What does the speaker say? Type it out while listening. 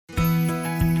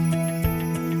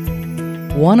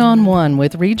One-on-One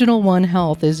with Regional One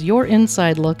Health is your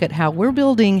inside look at how we're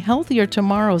building healthier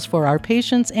tomorrows for our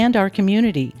patients and our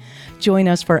community. Join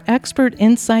us for expert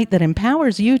insight that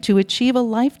empowers you to achieve a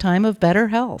lifetime of better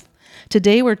health.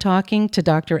 Today we're talking to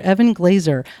Dr. Evan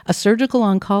Glazer, a surgical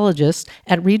oncologist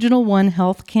at Regional One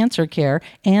Health Cancer Care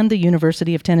and the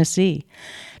University of Tennessee.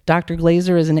 Dr.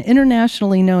 Glazer is an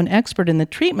internationally known expert in the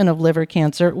treatment of liver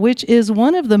cancer, which is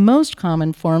one of the most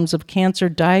common forms of cancer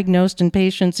diagnosed in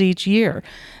patients each year.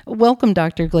 Welcome,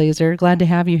 Dr. Glazer. Glad to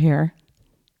have you here.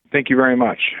 Thank you very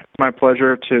much. It's my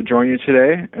pleasure to join you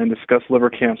today and discuss liver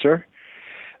cancer.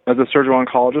 As a surgical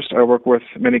oncologist, I work with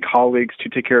many colleagues to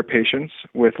take care of patients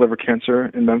with liver cancer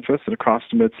in Memphis and across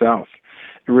the Mid-South.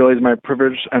 It really is my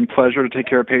privilege and pleasure to take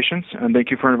care of patients, and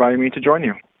thank you for inviting me to join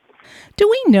you. Do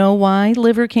we know why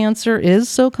liver cancer is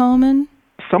so common?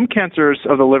 Some cancers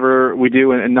of the liver we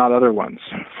do and not other ones.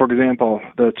 For example,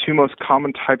 the two most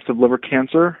common types of liver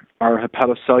cancer are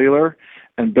hepatocellular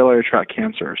and biliary tract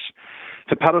cancers.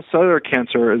 Hepatocellular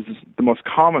cancer is the most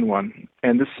common one,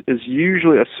 and this is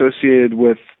usually associated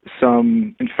with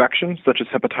some infections such as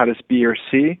hepatitis B or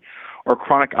C or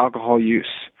chronic alcohol use.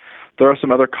 There are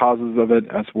some other causes of it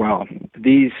as well.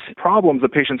 These problems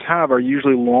that patients have are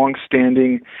usually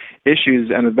long-standing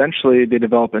issues, and eventually they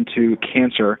develop into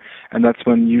cancer, and that's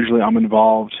when usually I'm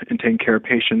involved in taking care of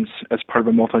patients as part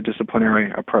of a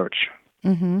multidisciplinary approach.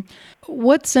 Mm-hmm.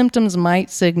 What symptoms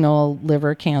might signal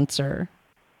liver cancer?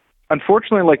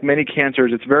 Unfortunately, like many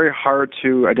cancers, it's very hard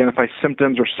to identify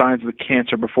symptoms or signs of the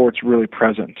cancer before it's really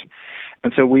present.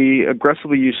 And so we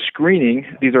aggressively use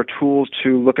screening. These are tools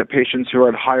to look at patients who are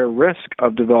at higher risk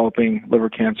of developing liver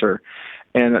cancer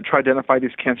and try to identify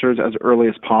these cancers as early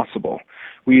as possible.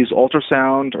 We use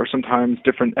ultrasound or sometimes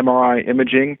different MRI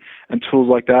imaging and tools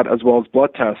like that, as well as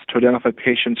blood tests to identify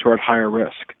patients who are at higher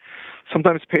risk.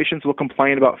 Sometimes patients will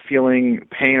complain about feeling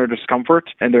pain or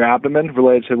discomfort in their abdomen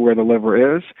related to where the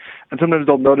liver is, and sometimes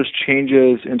they'll notice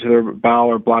changes into their bowel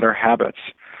or bladder habits.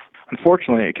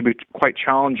 Unfortunately, it can be quite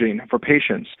challenging for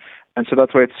patients, and so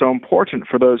that's why it's so important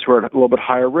for those who are at a little bit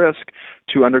higher risk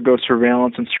to undergo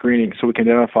surveillance and screening so we can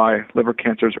identify liver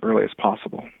cancer as early as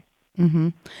possible. Mm-hmm.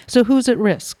 So who's at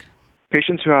risk?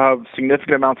 Patients who have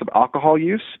significant amounts of alcohol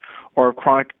use or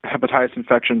chronic hepatitis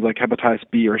infections like hepatitis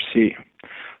B or C.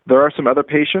 There are some other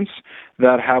patients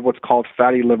that have what's called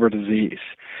fatty liver disease.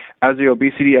 As the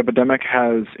obesity epidemic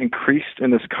has increased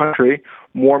in this country,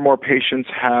 more and more patients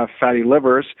have fatty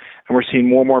livers, and we're seeing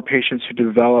more and more patients who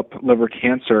develop liver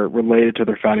cancer related to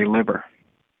their fatty liver.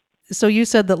 So you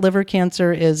said that liver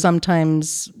cancer is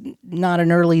sometimes not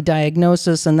an early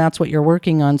diagnosis, and that's what you're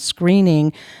working on,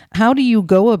 screening. How do you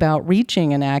go about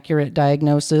reaching an accurate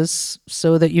diagnosis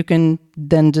so that you can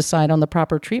then decide on the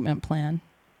proper treatment plan?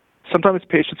 Sometimes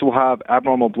patients will have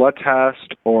abnormal blood tests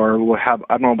or will have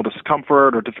abnormal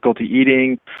discomfort or difficulty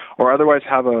eating or otherwise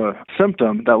have a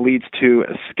symptom that leads to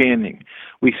a scanning.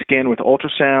 We scan with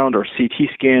ultrasound or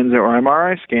CT scans or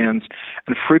MRI scans,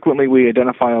 and frequently we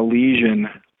identify a lesion,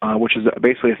 which is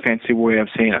basically a fancy way of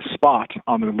saying a spot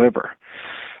on their liver.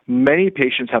 Many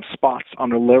patients have spots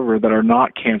on their liver that are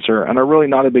not cancer and are really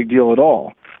not a big deal at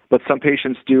all. But some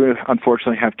patients do,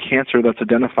 unfortunately, have cancer that's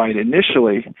identified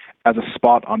initially as a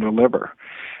spot on their liver.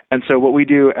 And so what we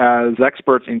do as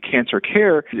experts in cancer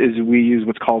care is we use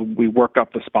we work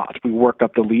up the spot, we work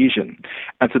up the lesion.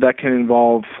 And so that can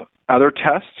involve other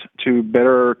tests to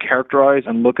better characterize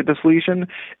and look at this lesion.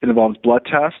 It involves blood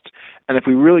tests. And if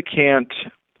we really can't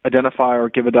identify or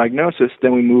give a diagnosis,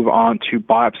 then we move on to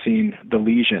biopsying the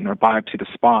lesion or biopsy the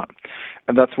spot.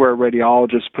 And that's where a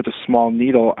radiologist puts a small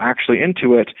needle actually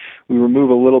into it. We remove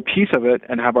a little piece of it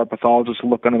and have our pathologist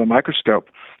look under the microscope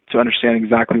to understand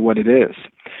exactly what it is.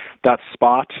 That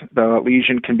spot, the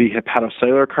lesion, can be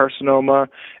hepatocellular carcinoma.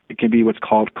 It can be what's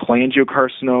called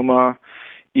cholangiocarcinoma.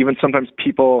 Even sometimes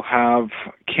people have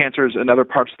cancers in other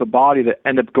parts of the body that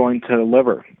end up going to the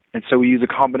liver. And so we use a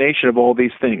combination of all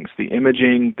these things, the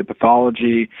imaging, the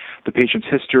pathology, the patient's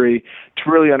history,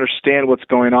 to really understand what's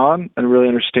going on and really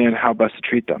understand how best to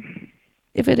treat them.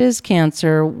 If it is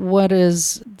cancer, what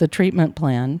is the treatment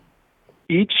plan?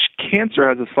 Each cancer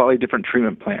has a slightly different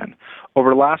treatment plan.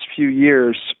 Over the last few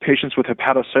years, patients with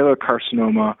hepatocellular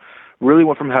carcinoma really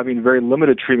went from having very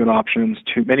limited treatment options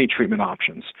to many treatment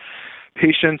options.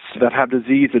 Patients that have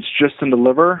disease that's just in the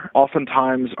liver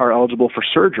oftentimes are eligible for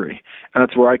surgery, and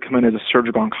that's where I come in as a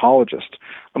surgical oncologist.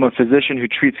 I'm a physician who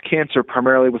treats cancer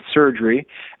primarily with surgery,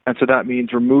 and so that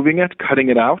means removing it, cutting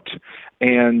it out,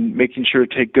 and making sure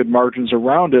to take good margins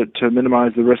around it to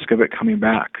minimize the risk of it coming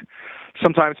back.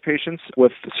 Sometimes patients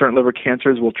with certain liver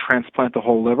cancers will transplant the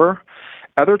whole liver,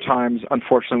 Other times,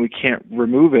 unfortunately, we can't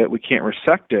remove it, we can't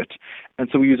resect it, and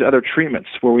so we use other treatments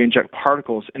where we inject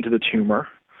particles into the tumor.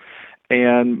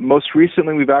 And most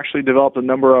recently, we've actually developed a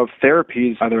number of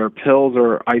therapies, either pills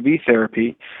or IV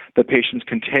therapy, that patients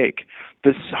can take.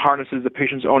 This harnesses the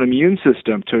patient's own immune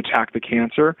system to attack the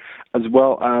cancer, as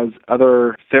well as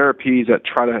other therapies that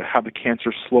try to have the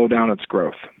cancer slow down its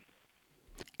growth.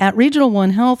 At Regional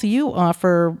One Health, you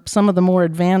offer some of the more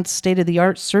advanced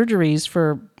state-of-the-art surgeries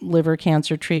for liver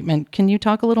cancer treatment. Can you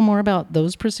talk a little more about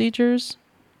those procedures?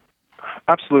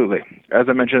 Absolutely. As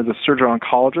I mentioned, as a surgeon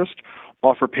oncologist,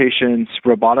 offer patients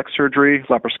robotic surgery,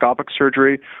 laparoscopic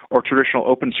surgery, or traditional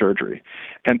open surgery.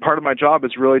 And part of my job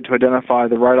is really to identify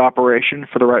the right operation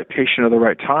for the right patient at the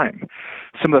right time.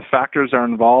 Some of the factors that are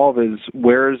involved is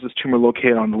where is this tumor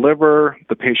located on the liver,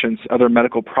 the patient's other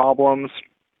medical problems,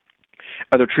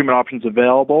 other treatment options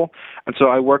available. And so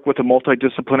I work with a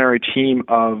multidisciplinary team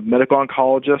of medical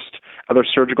oncologists, other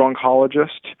surgical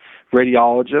oncologists,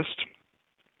 radiologists,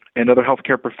 and other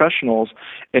healthcare professionals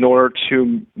in order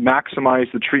to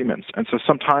maximize the treatments. And so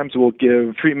sometimes we'll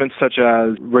give treatments such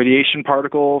as radiation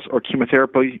particles or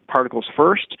chemotherapy particles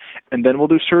first, and then we'll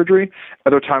do surgery.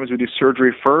 Other times we do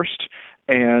surgery first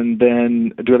and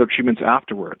then do other treatments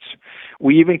afterwards.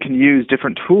 We even can use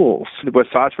different tools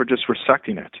besides for just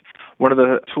resecting it. One of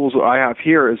the tools that I have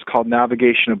here is called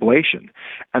navigation ablation.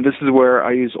 And this is where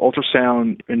I use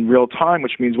ultrasound in real time,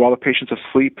 which means while the patient's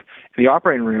asleep in the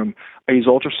operating room, I use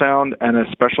ultrasound and a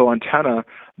special antenna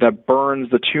that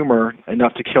burns the tumor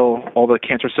enough to kill all the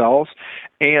cancer cells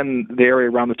and the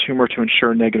area around the tumor to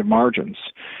ensure negative margins.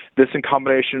 This, in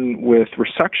combination with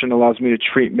resection, allows me to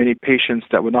treat many patients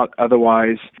that would not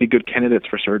otherwise be good candidates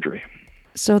for surgery.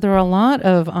 So there are a lot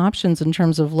of options in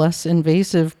terms of less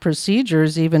invasive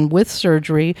procedures, even with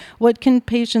surgery. What can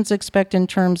patients expect in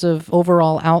terms of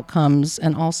overall outcomes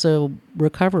and also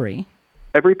recovery?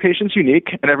 Every patient's unique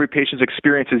and every patient's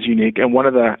experience is unique. And one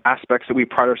of the aspects that we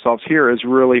pride ourselves here is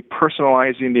really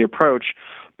personalizing the approach,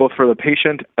 both for the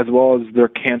patient as well as their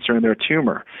cancer and their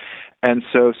tumor. And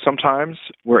so sometimes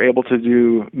we're able to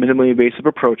do minimally invasive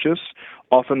approaches,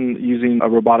 often using a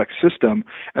robotic system,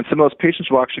 and some of those patients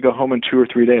will actually go home in 2 or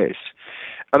 3 days.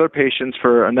 Other patients,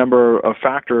 for a number of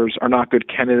factors, are not good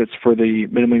candidates for the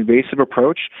minimally invasive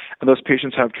approach, and those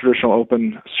patients have traditional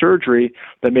open surgery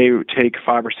that may take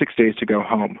 5 or 6 days to go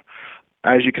home.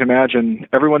 As you can imagine,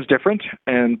 everyone's different,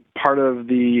 and part of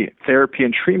the therapy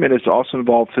and treatment is to also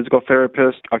involve physical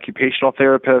therapists, occupational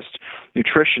therapists,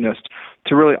 nutritionists,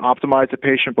 to really optimize the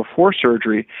patient before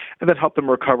surgery and then help them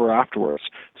recover afterwards.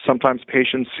 Sometimes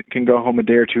patients can go home a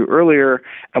day or two earlier,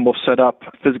 and we'll set up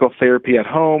physical therapy at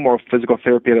home or physical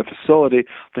therapy at a facility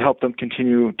to help them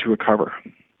continue to recover.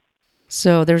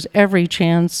 So there's every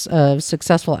chance of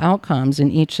successful outcomes in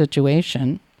each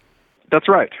situation. That's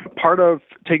right. Part of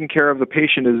taking care of the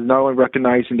patient is not only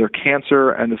recognizing their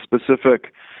cancer and the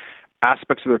specific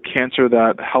aspects of their cancer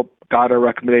that help guide our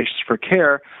recommendations for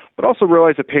care, but also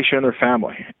realize the patient and their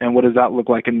family. And what does that look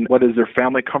like, and what is their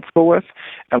family comfortable with,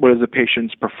 and what does the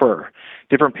patients prefer?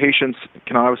 Different patients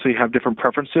can obviously have different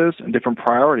preferences and different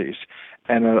priorities.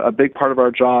 And a big part of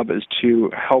our job is to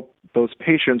help those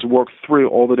patients work through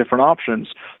all the different options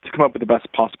to come up with the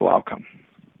best possible outcome.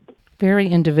 Very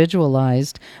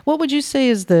individualized. What would you say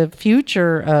is the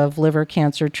future of liver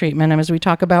cancer treatment? And as we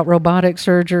talk about robotic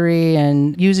surgery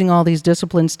and using all these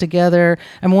disciplines together,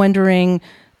 I'm wondering,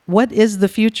 what is the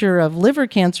future of liver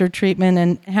cancer treatment,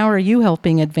 and how are you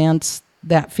helping advance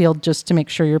that field just to make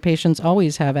sure your patients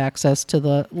always have access to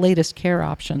the latest care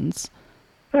options?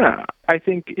 Yeah, I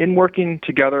think in working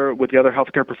together with the other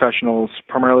healthcare professionals,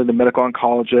 primarily the medical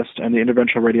oncologist and the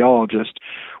interventional radiologist,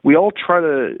 we all try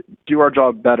to do our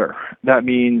job better. That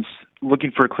means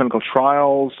looking for clinical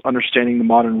trials, understanding the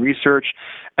modern research,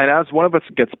 and as one of us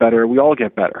gets better, we all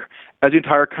get better. As the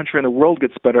entire country and the world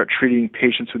gets better at treating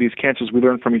patients with these cancers, we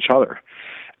learn from each other.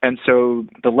 And so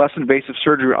the less invasive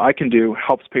surgery I can do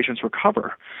helps patients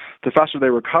recover. The faster they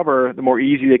recover, the more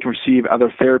easy they can receive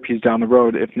other therapies down the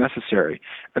road if necessary.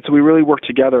 And so we really work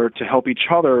together to help each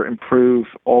other improve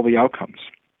all the outcomes.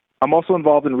 I'm also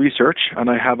involved in research, and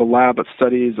I have a lab that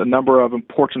studies a number of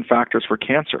important factors for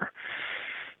cancer.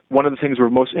 One of the things we're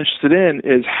most interested in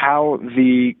is how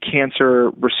the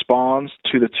cancer responds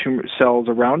to the tumor cells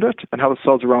around it and how the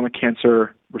cells around the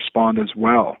cancer respond as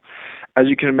well. As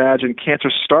you can imagine, cancer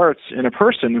starts in a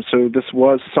person, and so this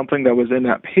was something that was in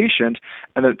that patient,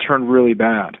 and then it turned really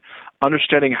bad.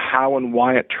 Understanding how and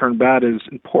why it turned bad is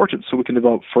important so we can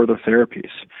develop further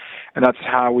therapies. And that's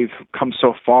how we've come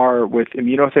so far with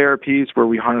immunotherapies, where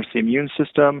we harness the immune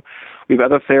system. We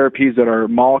have other therapies that are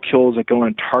molecules that go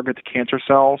and target the cancer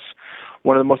cells.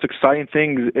 one of the most exciting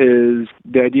things is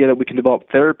the idea that we can develop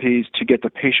therapies to get the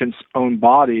patient's own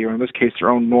body, or in this case, their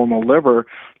own normal liver,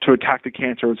 to attack the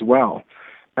cancer as well.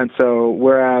 And so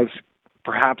whereas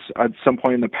perhaps at some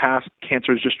point in the past,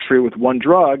 cancer is just treated with one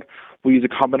drug, we use a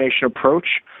combination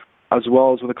approach as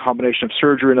well as with a combination of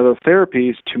surgery and other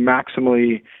therapies to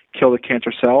maximally kill the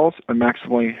cancer cells and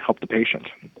maximally help the patient.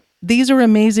 These are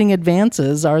amazing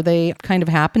advances. Are they kind of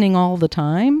happening all the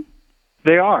time?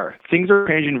 They are. Things are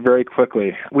changing very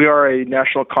quickly. We are a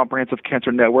National Comprehensive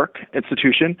Cancer Network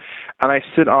institution, and I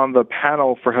sit on the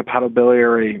panel for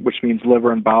hepatobiliary, which means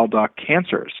liver and bile duct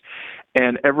cancers.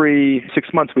 And every 6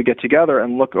 months we get together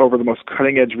and look over the most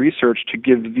cutting-edge research to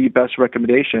give the best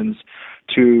recommendations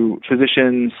to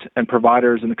physicians and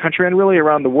providers in the country and really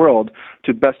around the world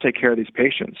to best take care of these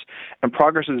patients. And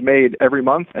progress is made every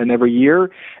month and every year,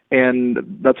 and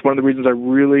that's one of the reasons I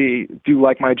really do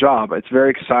like my job. It's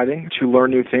very exciting to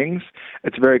learn new things.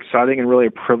 It's very exciting and really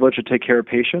a privilege to take care of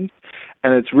patients.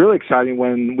 And it's really exciting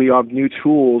when we have new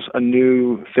tools and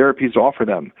new therapies to offer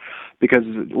them. Because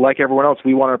like everyone else,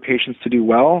 we want our patients to do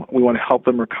well. We want to help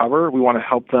them recover. We want to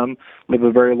help them live a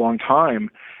very long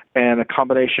time. And a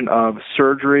combination of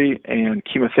surgery and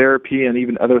chemotherapy and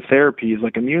even other therapies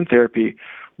like immune therapy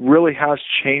really has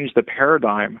changed the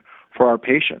paradigm for our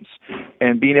patients.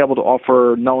 And being able to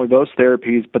offer not only those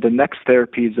therapies, but the next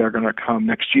therapies that are going to come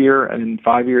next year and in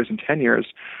 5 years and 10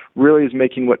 years really is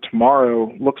making what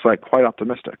tomorrow looks like quite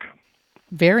optimistic.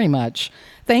 Very much.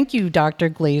 Thank you, Dr.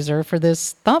 Glaser, for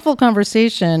this thoughtful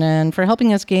conversation and for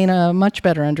helping us gain a much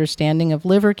better understanding of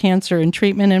liver cancer and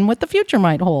treatment and what the future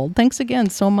might hold. Thanks again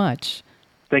so much.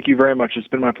 Thank you very much. It's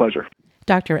been my pleasure.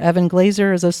 Dr. Evan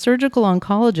Glaser is a surgical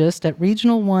oncologist at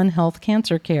Regional One Health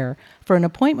Cancer Care. For an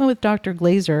appointment with Dr.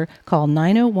 Glaser, call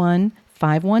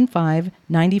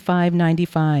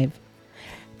 901-515-9595.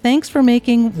 Thanks for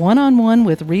making One-on-One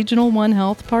with Regional One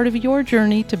Health part of your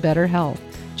journey to better health.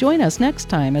 Join us next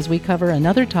time as we cover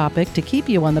another topic to keep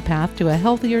you on the path to a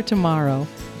healthier tomorrow.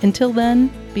 Until then,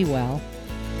 be well.